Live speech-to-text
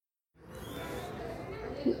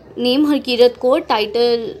Name Harkirat Kaur,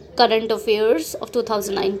 title Current Affairs of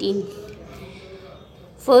 2019.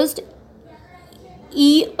 First,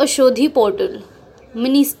 e-Ashodhi portal.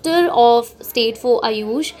 Minister of State for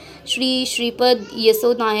Ayush, Shri Shripad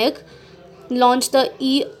Yeso Nayak, launched the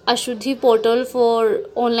e-Ashodhi portal for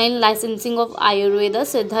online licensing of Ayurveda,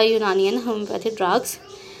 Siddha, Unani and homeopathic drugs.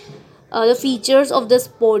 The features of this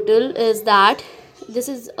portal is that this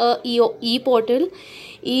is a e-portal.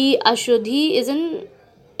 E-Ashodhi is an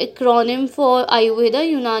acronym for Ayurveda,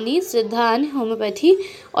 Unani, Siddha and Homeopathy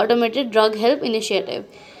Automated Drug Help Initiative.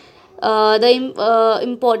 The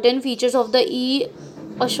important features of the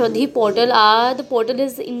e-Ashwadhi portal are: the portal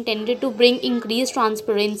is intended to bring increased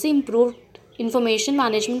transparency, improved information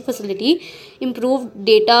management facility, improved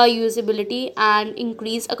data usability, and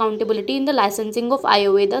increased accountability in the licensing of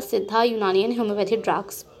Ayurveda, Siddha, Unani, and homeopathy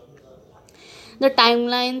drugs. The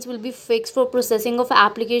timelines will be fixed for processing of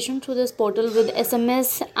application through this portal with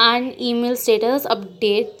SMS and email status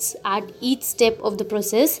updates at each step of the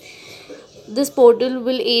process. This portal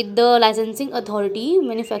will aid the licensing authority,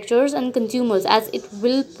 manufacturers, and consumers, as it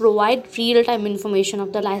will provide real time information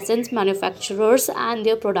of the licensed manufacturers and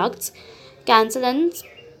their products, cancel and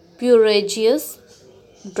spurious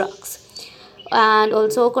drugs, and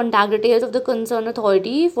also contact details of the concerned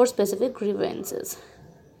authority for specific grievances.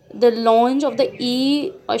 The launch of the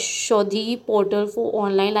e-Ashwadhi portal for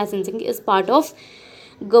online licensing is part of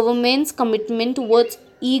government's commitment towards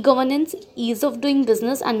e-governance, ease of doing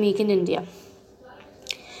business, and Make in India.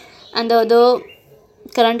 And the other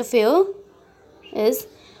current affair is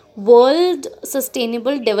World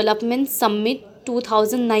Sustainable Development Summit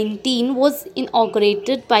 2019 was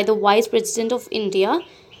inaugurated by the Vice President of India,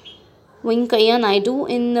 Venkaiah Naidu,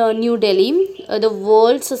 in New Delhi. The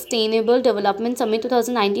World Sustainable Development Summit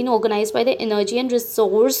 2019, organized by the Energy and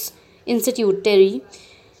Resource Institute, TERI.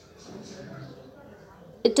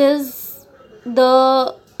 It is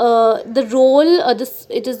the role this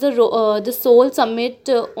it is the sole summit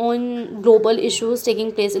on global issues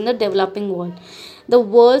taking place in the developing world. The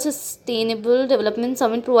World Sustainable Development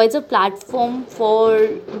Summit provides a platform for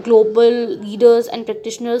global leaders and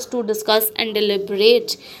practitioners to discuss and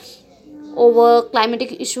deliberate over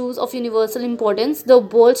climatic issues of universal importance. The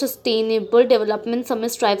World Sustainable Development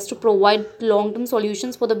Summit strives to provide long term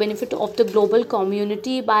solutions for the benefit of the global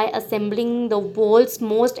community by assembling the world's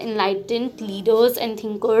most enlightened leaders and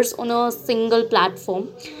thinkers on a single platform.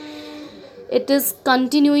 It is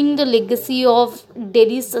continuing the legacy of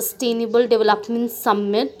Delhi's Sustainable Development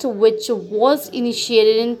Summit, which was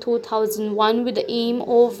initiated in 2001 with the aim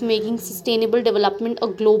of making sustainable development a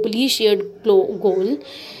globally shared goal.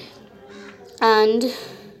 And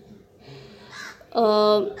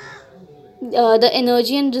the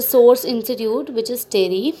Energy and Resource Institute, which is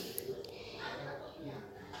TERI,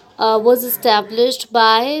 was established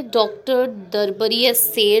by Dr. Darbari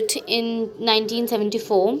Seth in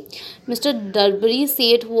 1974. Mr. Darbari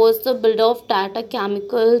Seth was the builder of Tata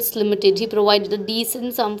Chemicals Limited. He provided a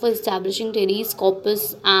decent sum for establishing TERI's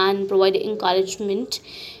corpus and provided encouragement,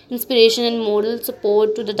 inspiration, and moral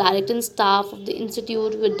support to the director and staff of the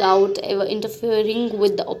institute without ever interfering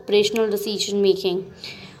with the operational decision making.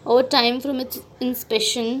 Over time, from its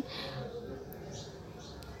inception,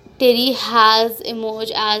 TERI has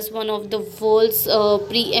emerged as one of the world's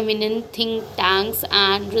preeminent think tanks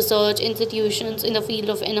and research institutions in the field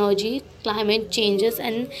of energy, climate changes,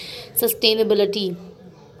 and sustainability.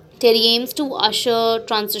 TERI aims to usher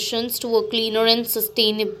transitions to a cleaner and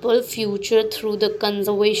sustainable future through the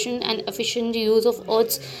conservation and efficient use of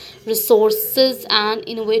Earth's resources and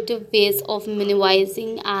innovative ways of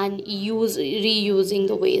minimizing and reusing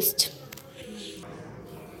the waste.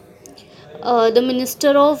 The Minister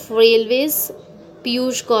of Railways,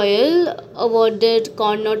 Piyush Goyal, awarded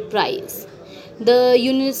Carnot Prize. The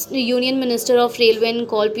Union Minister of Railway and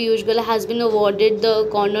Coal, Piyush Goyal, has been awarded the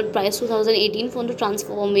Carnot Prize 2018 for the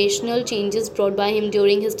transformational changes brought by him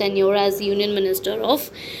during his tenure as Union Minister of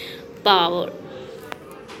Power.